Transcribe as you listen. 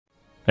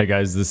Hey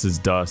guys, this is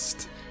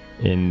Dust.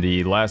 In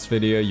the last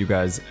video, you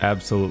guys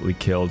absolutely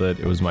killed it.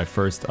 It was my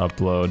first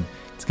upload.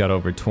 It's got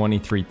over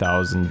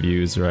 23,000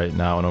 views right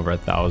now and over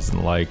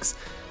 1,000 likes.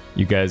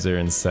 You guys are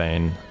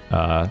insane.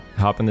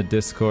 Hop in the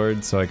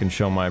Discord so I can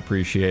show my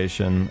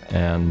appreciation,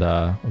 and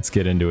let's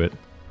get into it.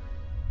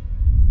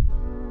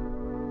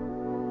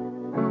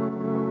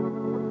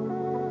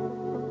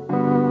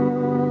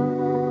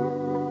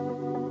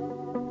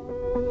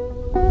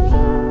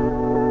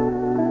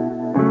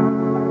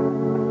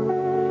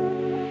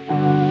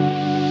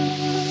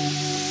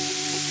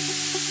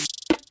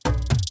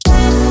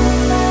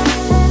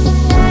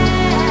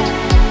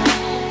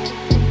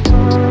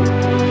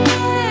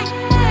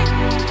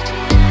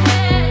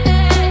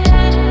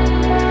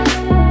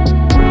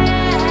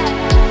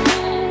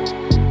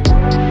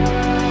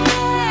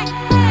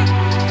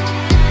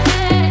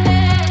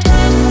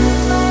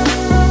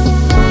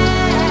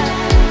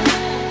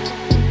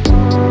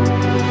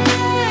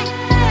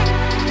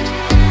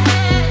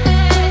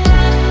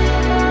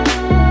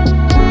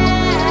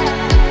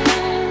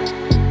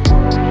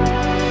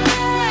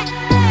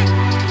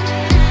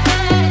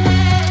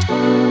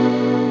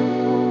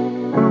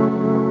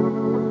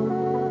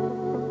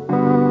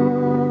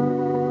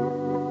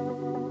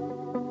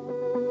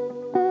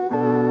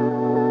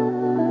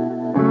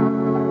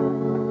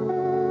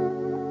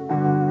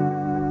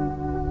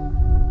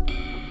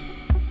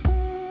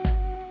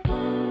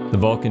 The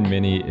Vulcan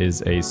Mini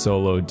is a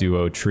solo,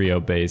 duo, trio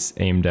base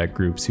aimed at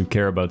groups who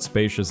care about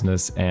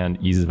spaciousness and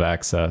ease of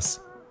access.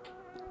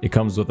 It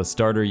comes with a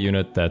starter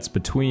unit that's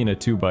between a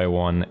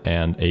 2x1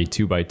 and a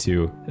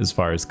 2x2 as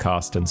far as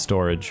cost and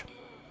storage.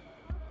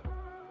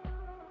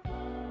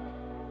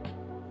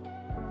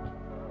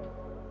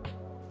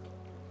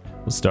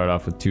 We'll start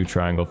off with 2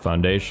 triangle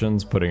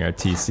foundations, putting our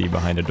TC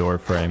behind a door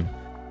frame.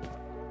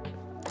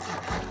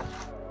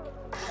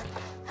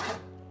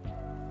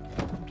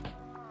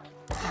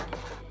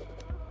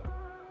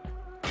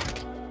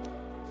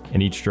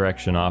 In each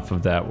direction off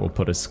of that, we'll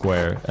put a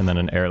square and then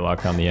an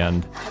airlock on the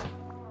end.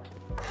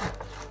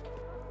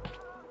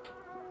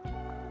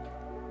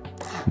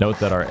 Note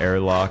that our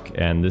airlock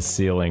and this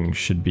ceiling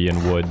should be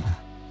in wood.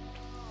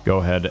 Go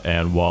ahead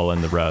and wall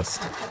in the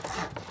rest.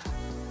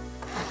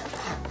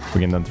 We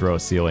can then throw a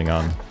ceiling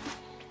on.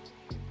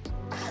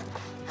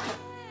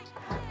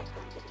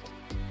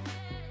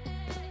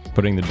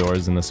 Putting the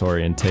doors in this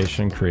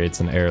orientation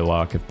creates an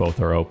airlock if both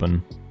are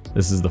open.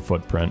 This is the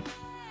footprint.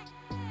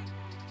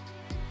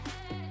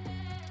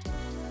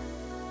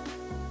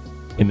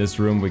 In this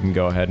room, we can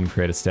go ahead and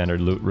create a standard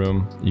loot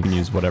room. You can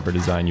use whatever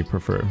design you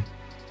prefer.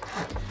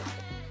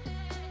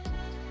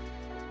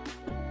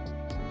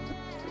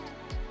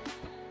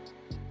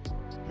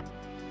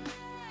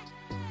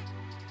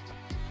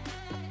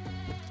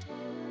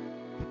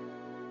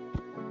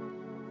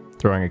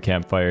 Throwing a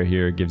campfire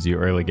here gives you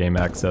early game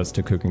access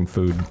to cooking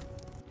food.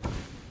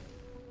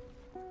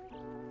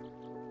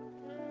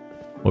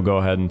 We'll go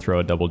ahead and throw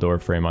a double door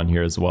frame on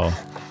here as well.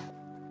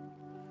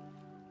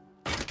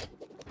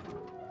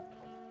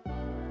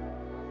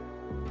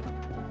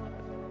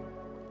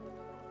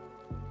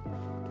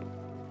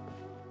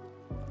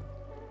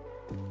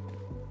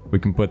 We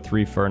can put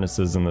 3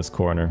 furnaces in this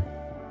corner.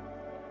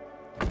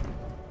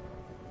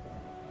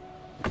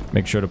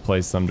 Make sure to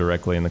place them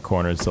directly in the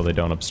corners so they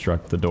don't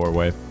obstruct the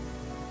doorway.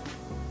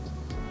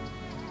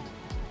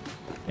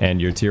 And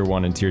your tier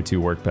 1 and tier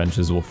 2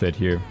 workbenches will fit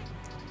here.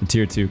 The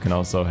tier 2 can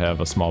also have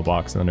a small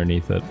box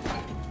underneath it.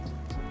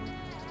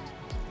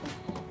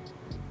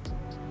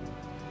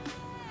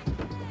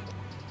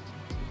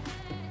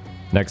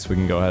 Next, we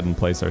can go ahead and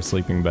place our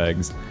sleeping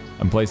bags.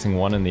 I'm placing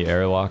one in the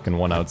airlock and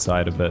one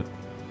outside of it.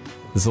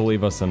 This will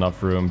leave us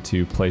enough room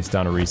to place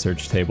down a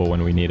research table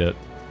when we need it.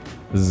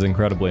 This is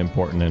incredibly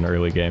important in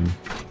early game.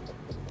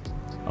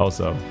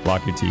 Also,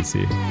 lock your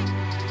TC.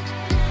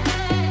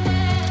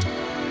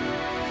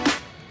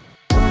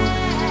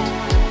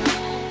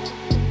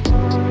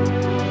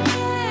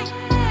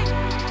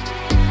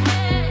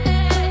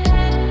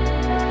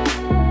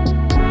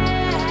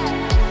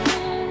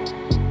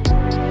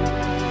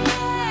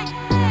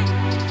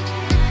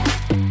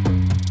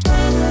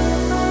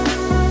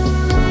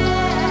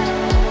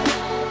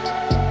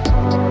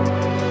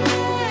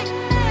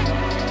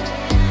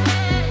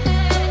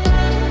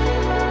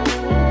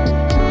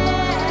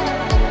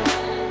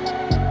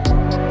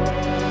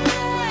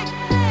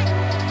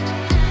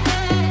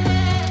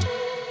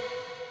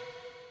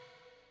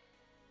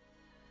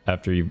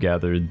 After you've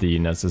gathered the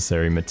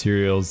necessary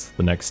materials,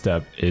 the next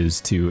step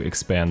is to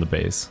expand the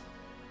base.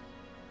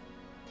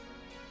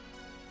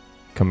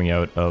 Coming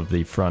out of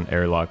the front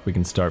airlock, we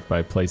can start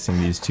by placing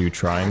these 2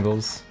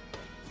 triangles,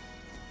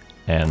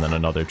 and then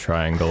another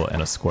triangle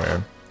and a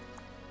square.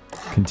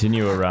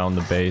 Continue around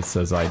the base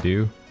as I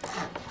do,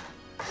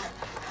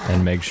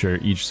 and make sure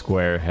each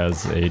square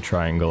has a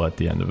triangle at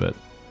the end of it.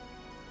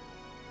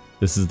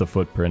 This is the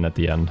footprint at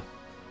the end.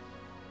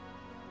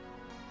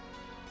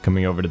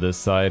 Coming over to this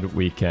side,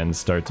 we can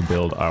start to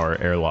build our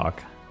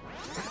airlock.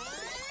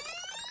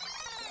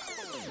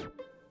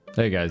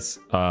 Hey guys,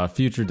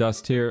 Future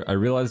Dust here. I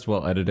realized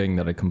while editing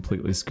that I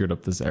completely screwed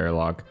up this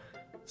airlock.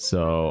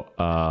 So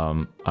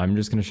I'm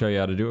just going to show you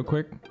how to do it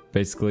quick.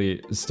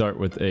 Basically, start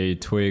with a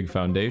twig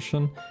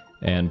foundation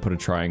and put a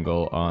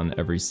triangle on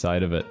every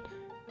side of it.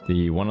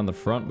 The one on the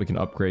front we can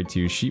upgrade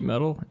to sheet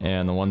metal,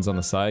 and the ones on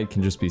the side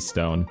can just be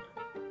stone.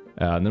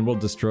 And then we'll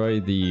destroy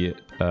the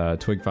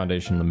twig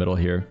foundation in the middle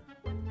here.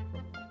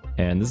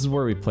 And this is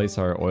where we place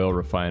our oil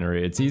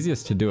refinery. It's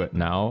easiest to do it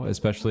now,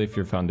 especially if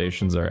your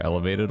foundations are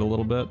elevated a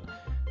little bit.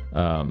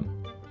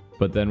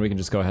 But then we can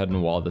just go ahead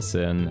and wall this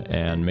in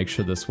and make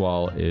sure this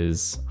wall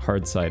is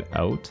hard side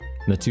out.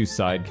 And the two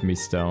side can be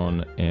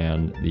stone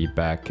and the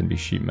back can be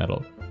sheet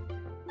metal.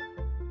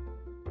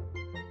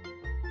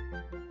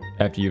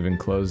 After you've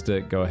enclosed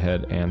it, go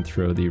ahead and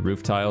throw the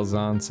roof tiles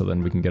on so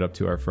then we can get up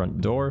to our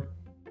front door.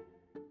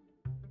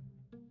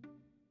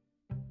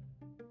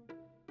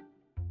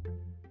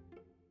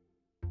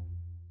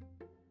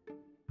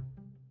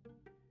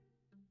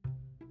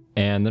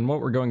 And then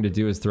what we're going to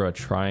do is throw a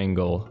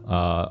triangle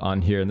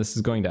on here, and this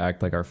is going to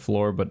act like our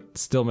floor, but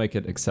still make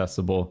it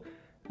accessible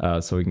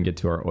so we can get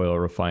to our oil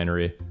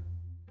refinery.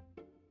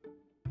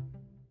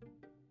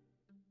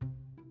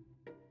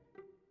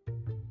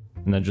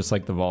 And then just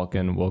like the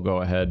Vulcan, we'll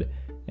go ahead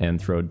and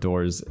throw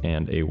doors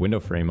and a window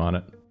frame on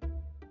it.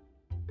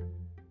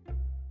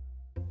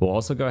 We'll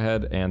also go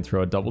ahead and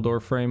throw a double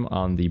door frame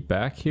on the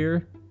back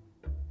here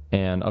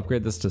and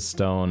upgrade this to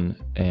stone.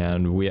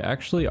 And we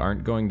actually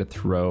aren't going to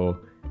throw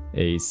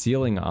a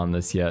ceiling on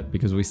this yet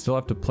because we still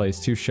have to place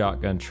 2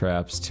 shotgun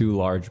traps, 2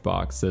 large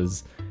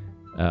boxes,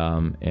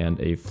 and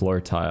a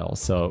floor tile.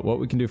 So what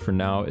we can do for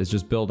now is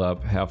just build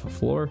up half a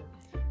floor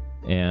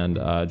and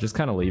just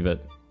kind of leave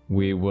it.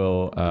 We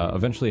will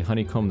eventually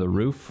honeycomb the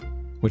roof,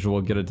 which will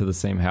get it to the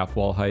same half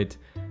wall height,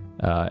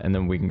 and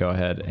then we can go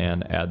ahead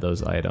and add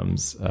those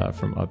items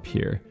from up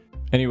here.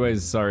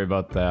 Anyways, sorry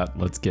about that.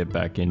 Let's get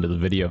back into the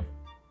video.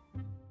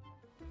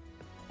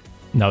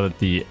 Now that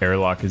the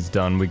airlock is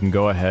done, we can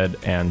go ahead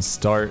and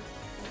start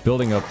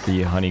building up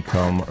the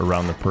honeycomb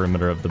around the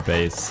perimeter of the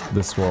base.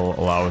 This will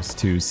allow us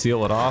to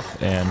seal it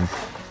off and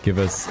give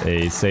us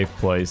a safe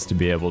place to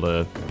be able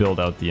to build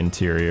out the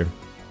interior.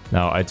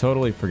 Now, I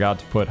totally forgot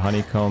to put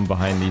honeycomb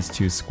behind these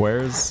 2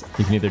 squares.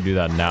 You can either do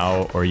that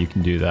now or you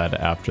can do that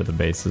after the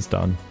base is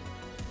done.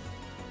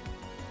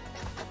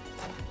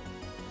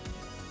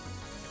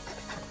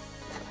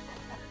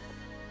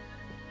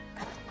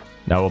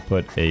 Now we'll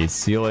put a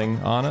ceiling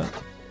on it,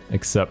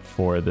 except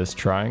for this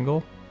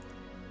triangle.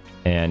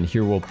 And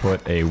here we'll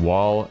put a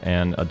wall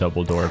and a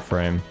double door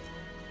frame.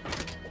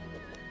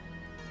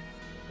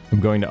 I'm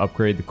going to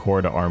upgrade the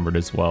core to armored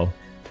as well.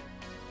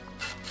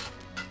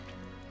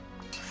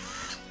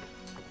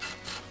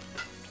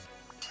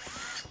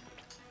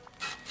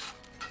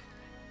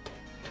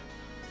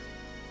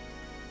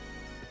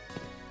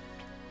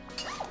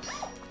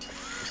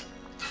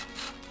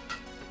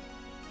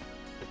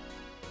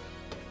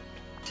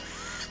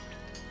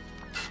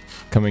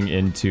 Coming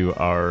into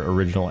our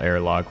original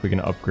airlock, we can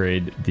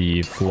upgrade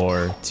the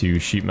floor to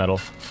sheet metal.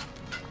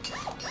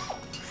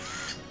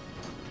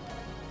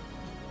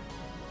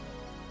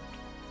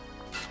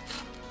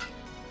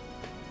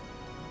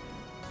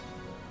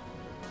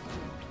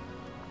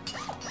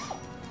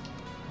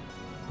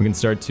 We can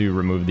start to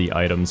remove the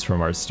items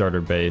from our starter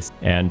base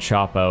and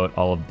chop out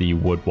all of the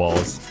wood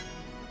walls.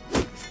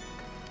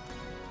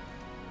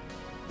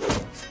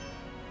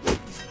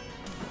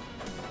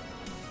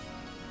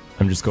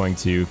 I'm just going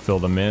to fill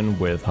them in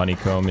with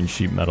honeycomb and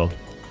sheet metal.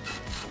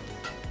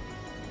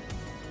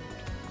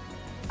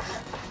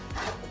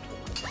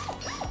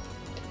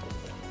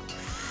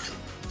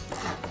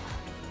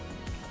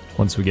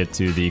 Once we get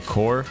to the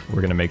core,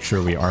 we're going to make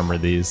sure we armor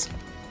these.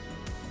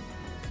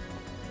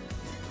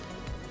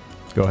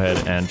 Go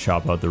ahead and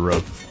chop out the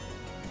roof.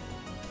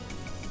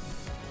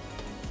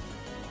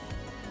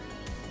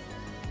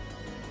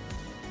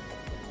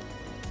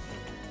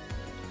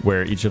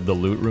 Where each of the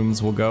loot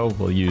rooms will go,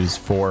 we'll use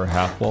 4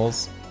 half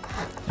walls,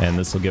 and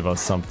this will give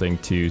us something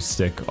to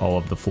stick all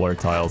of the floor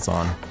tiles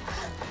on.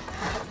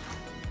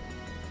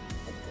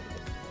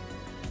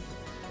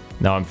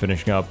 Now I'm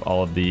finishing up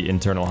all of the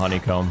internal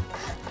honeycomb.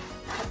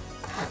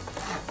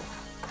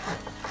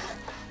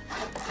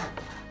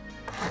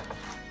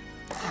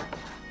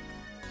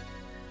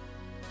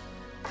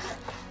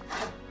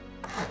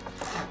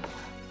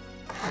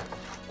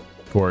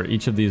 For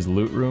each of these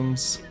loot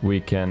rooms,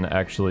 we can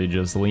actually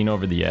just lean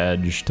over the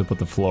edge to put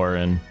the floor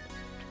in.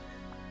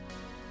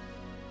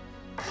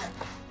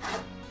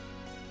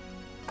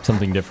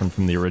 Something different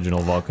from the original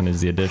Vulcan is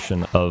the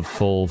addition of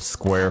full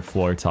square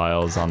floor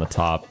tiles on the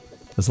top.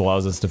 This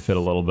allows us to fit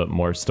a little bit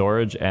more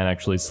storage and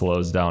actually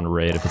slows down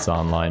raid if it's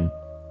online.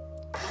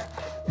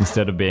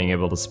 Instead of being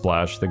able to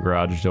splash the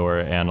garage door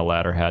and a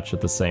ladder hatch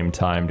at the same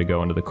time to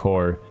go into the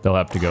core, they'll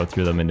have to go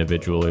through them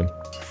individually.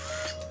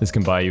 This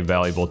can buy you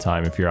valuable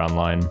time if you're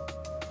online.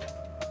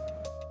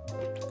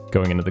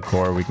 Going into the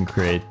core, we can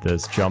create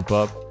this jump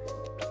up.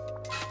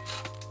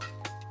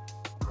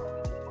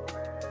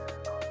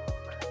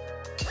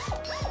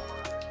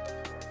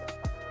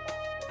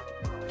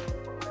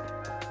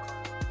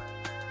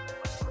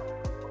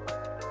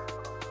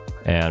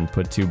 and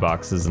put 2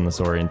 boxes in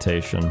this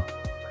orientation.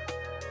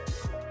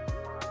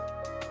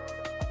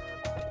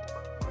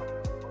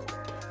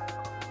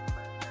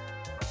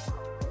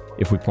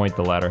 If we point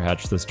the ladder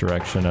hatch this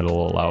direction,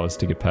 it'll allow us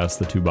to get past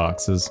the 2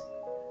 boxes.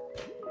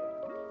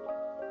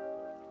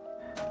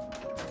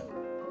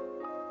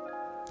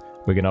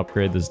 We can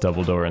upgrade this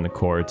double door in the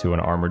core to an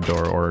armored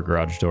door or a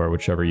garage door,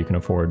 whichever you can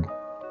afford.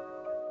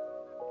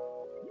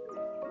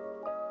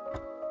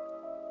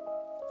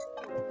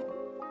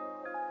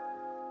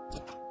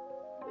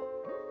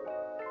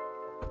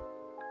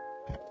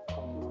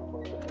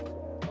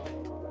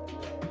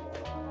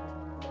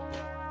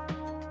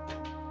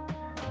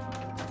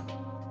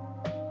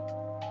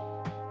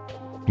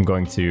 I'm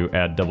going to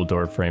add double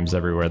door frames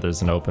everywhere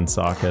there's an open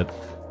socket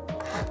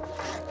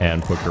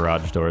and put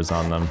garage doors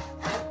on them.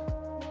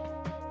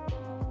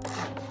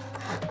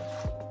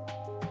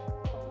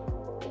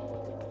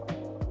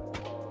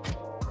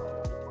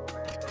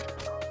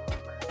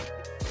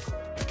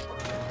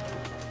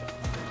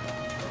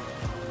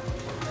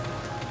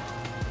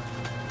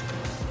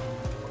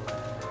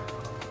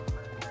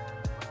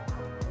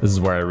 This is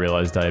where I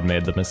realized I had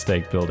made the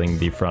mistake building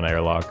the front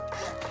airlock.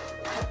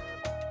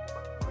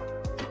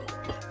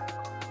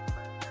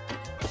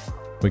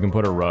 We can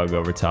put a rug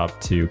over top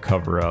to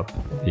cover up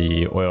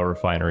the oil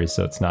refinery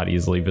so it's not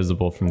easily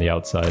visible from the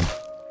outside.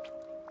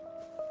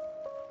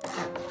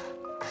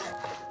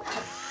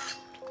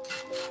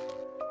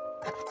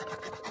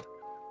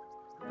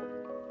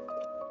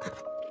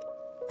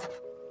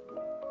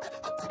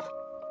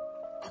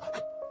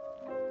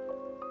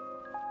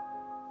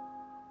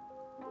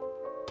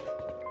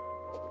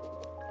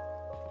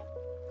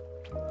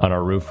 On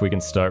our roof, we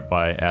can start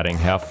by adding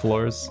half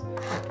floors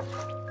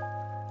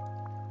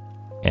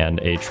and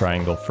a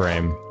triangle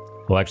frame.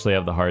 We'll actually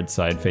have the hard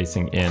side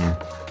facing in.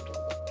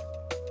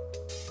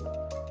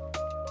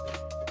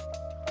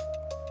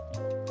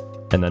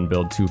 And then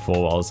build 2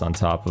 full walls on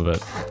top of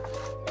it.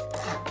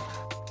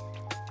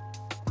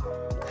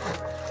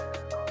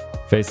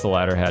 Face the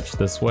ladder hatch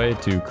this way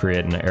to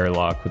create an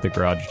airlock with the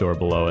garage door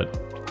below it.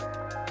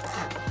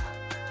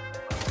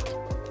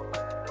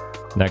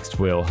 Next,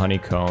 we'll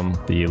honeycomb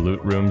the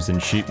loot rooms in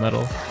sheet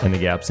metal and the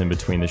gaps in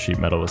between the sheet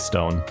metal with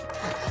stone.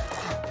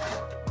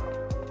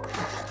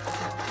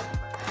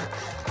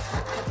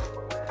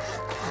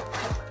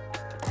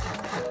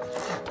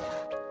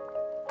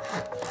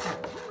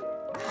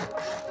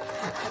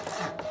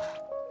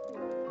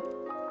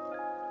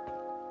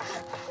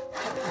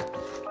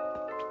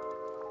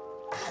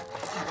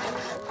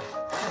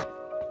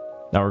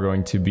 Now we're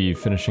going to be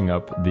finishing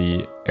up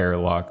the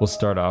airlock. We'll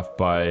start off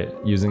by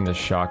using the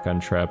shotgun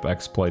trap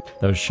exploit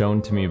that was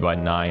shown to me by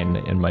 9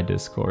 in my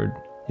Discord.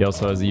 He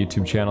also has a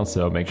YouTube channel,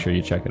 so make sure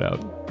you check it out.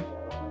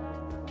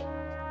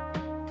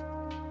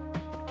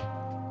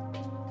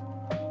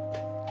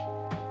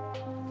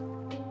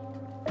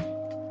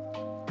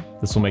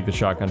 This will make the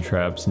shotgun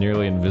traps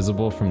nearly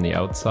invisible from the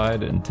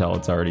outside until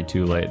it's already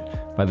too late.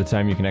 By the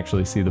time you can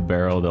actually see the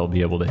barrel, they'll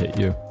be able to hit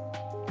you.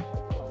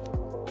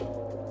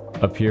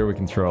 Up here we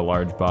can throw a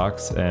large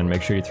box and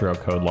make sure you throw a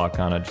code lock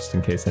on it just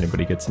in case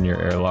anybody gets in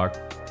your airlock.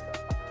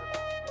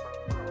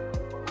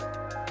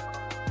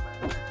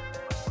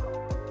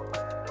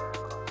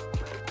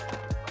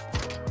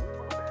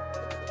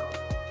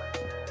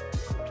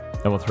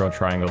 Then we'll throw a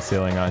triangle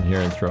ceiling on here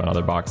and throw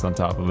another box on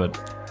top of it.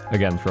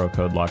 Again, throw a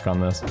code lock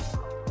on this.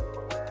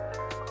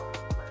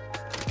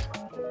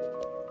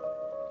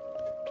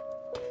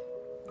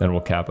 Then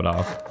we'll cap it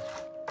off.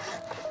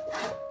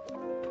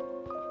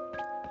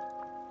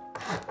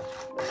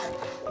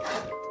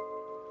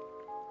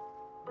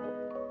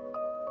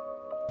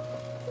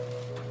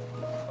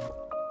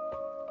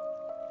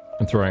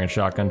 I'm throwing a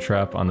shotgun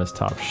trap on this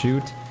top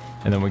chute,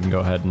 and then we can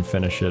go ahead and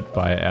finish it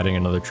by adding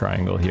another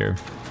triangle here.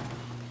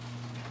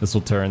 This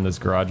will turn this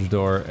garage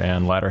door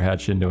and ladder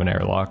hatch into an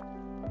airlock.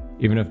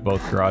 Even if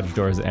both garage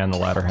doors and the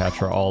ladder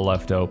hatch are all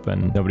left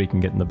open, nobody can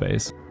get in the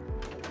base.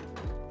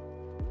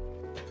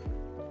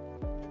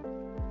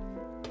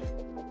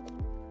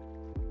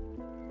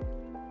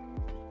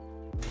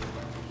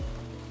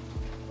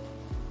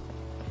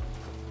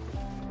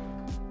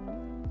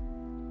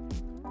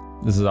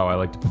 This is how I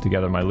like to put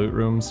together my loot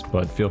rooms,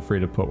 but feel free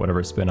to put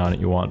whatever spin on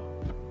it you want.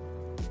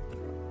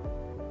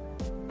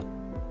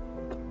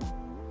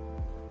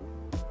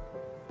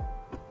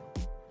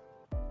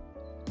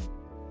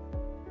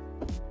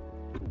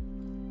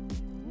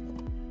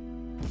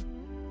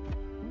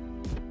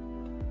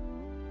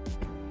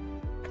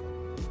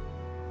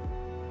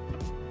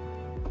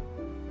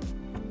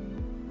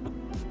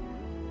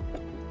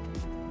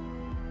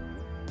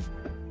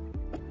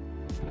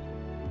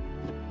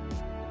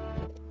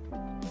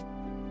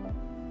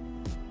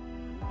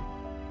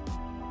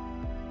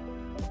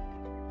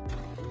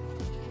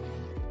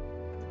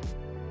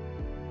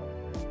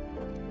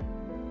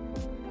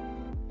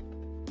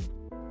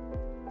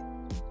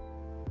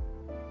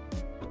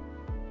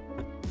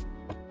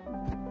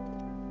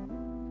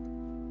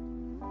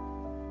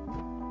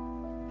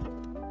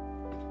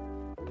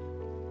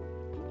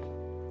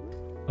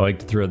 I like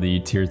to throw the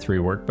tier 3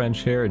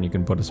 workbench here, and you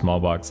can put a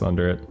small box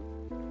under it.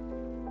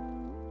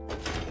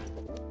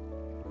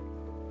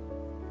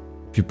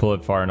 If you pull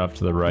it far enough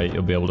to the right,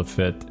 you'll be able to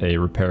fit a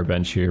repair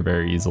bench here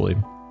very easily.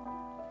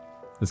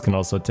 This can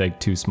also take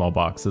 2 small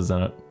boxes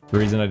in it. The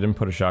reason I didn't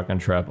put a shotgun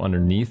trap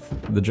underneath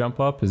the jump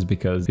up is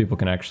because people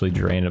can actually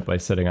drain it by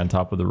sitting on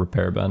top of the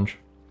repair bench.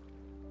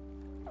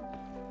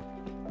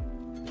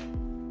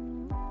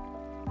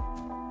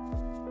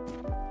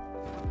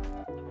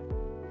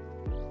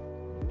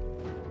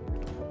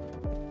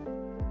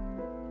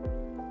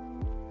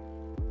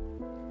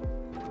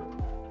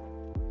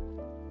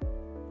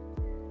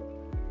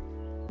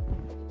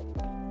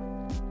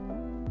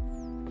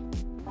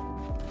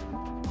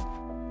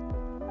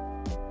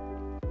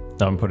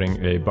 Now I'm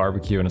putting a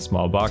barbecue in a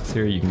small box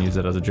here. You can use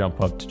it as a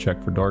jump up to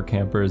check for door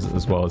campers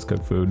as well as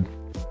cook food.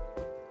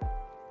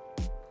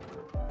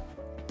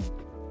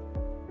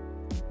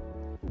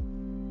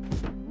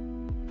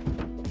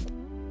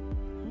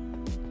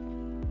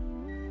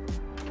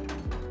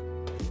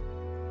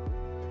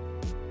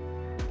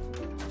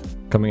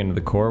 Coming into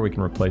the core, we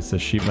can replace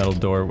this sheet metal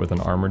door with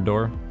an armored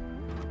door.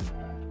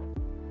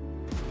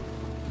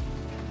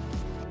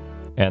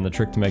 And the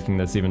trick to making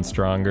this even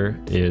stronger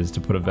is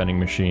to put a vending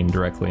machine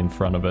directly in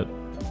front of it.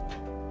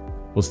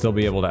 We'll still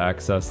be able to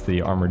access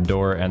the armored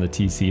door and the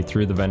TC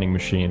through the vending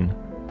machine,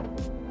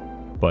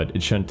 but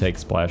it shouldn't take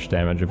splash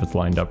damage if it's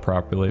lined up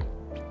properly.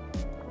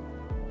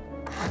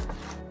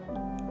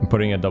 I'm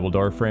putting a double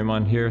door frame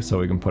on here so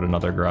we can put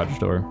another garage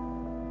door.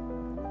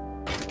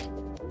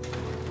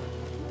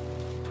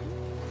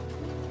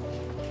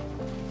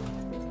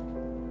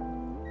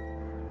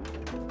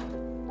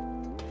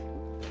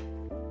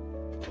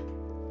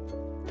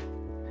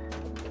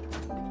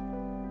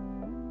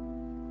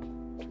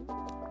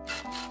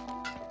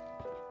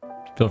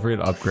 Feel free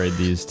to upgrade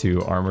these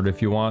to armored if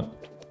you want.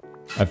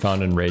 I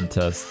found in raid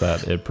tests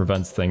that it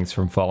prevents things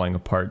from falling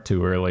apart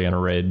too early in a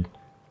raid.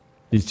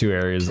 These 2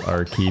 areas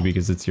are key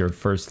because it's your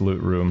first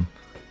loot room,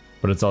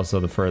 but it's also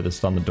the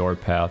furthest on the door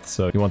path,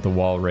 so you want the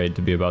wall raid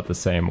to be about the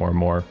same or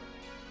more.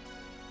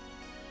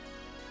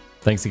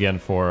 Thanks again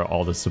for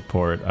all the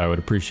support. I would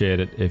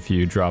appreciate it if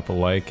you drop a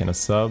like and a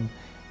sub,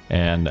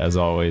 and as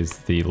always,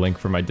 the link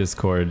for my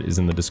Discord is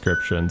in the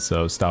description,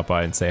 so stop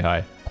by and say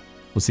hi.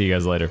 We'll see you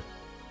guys later.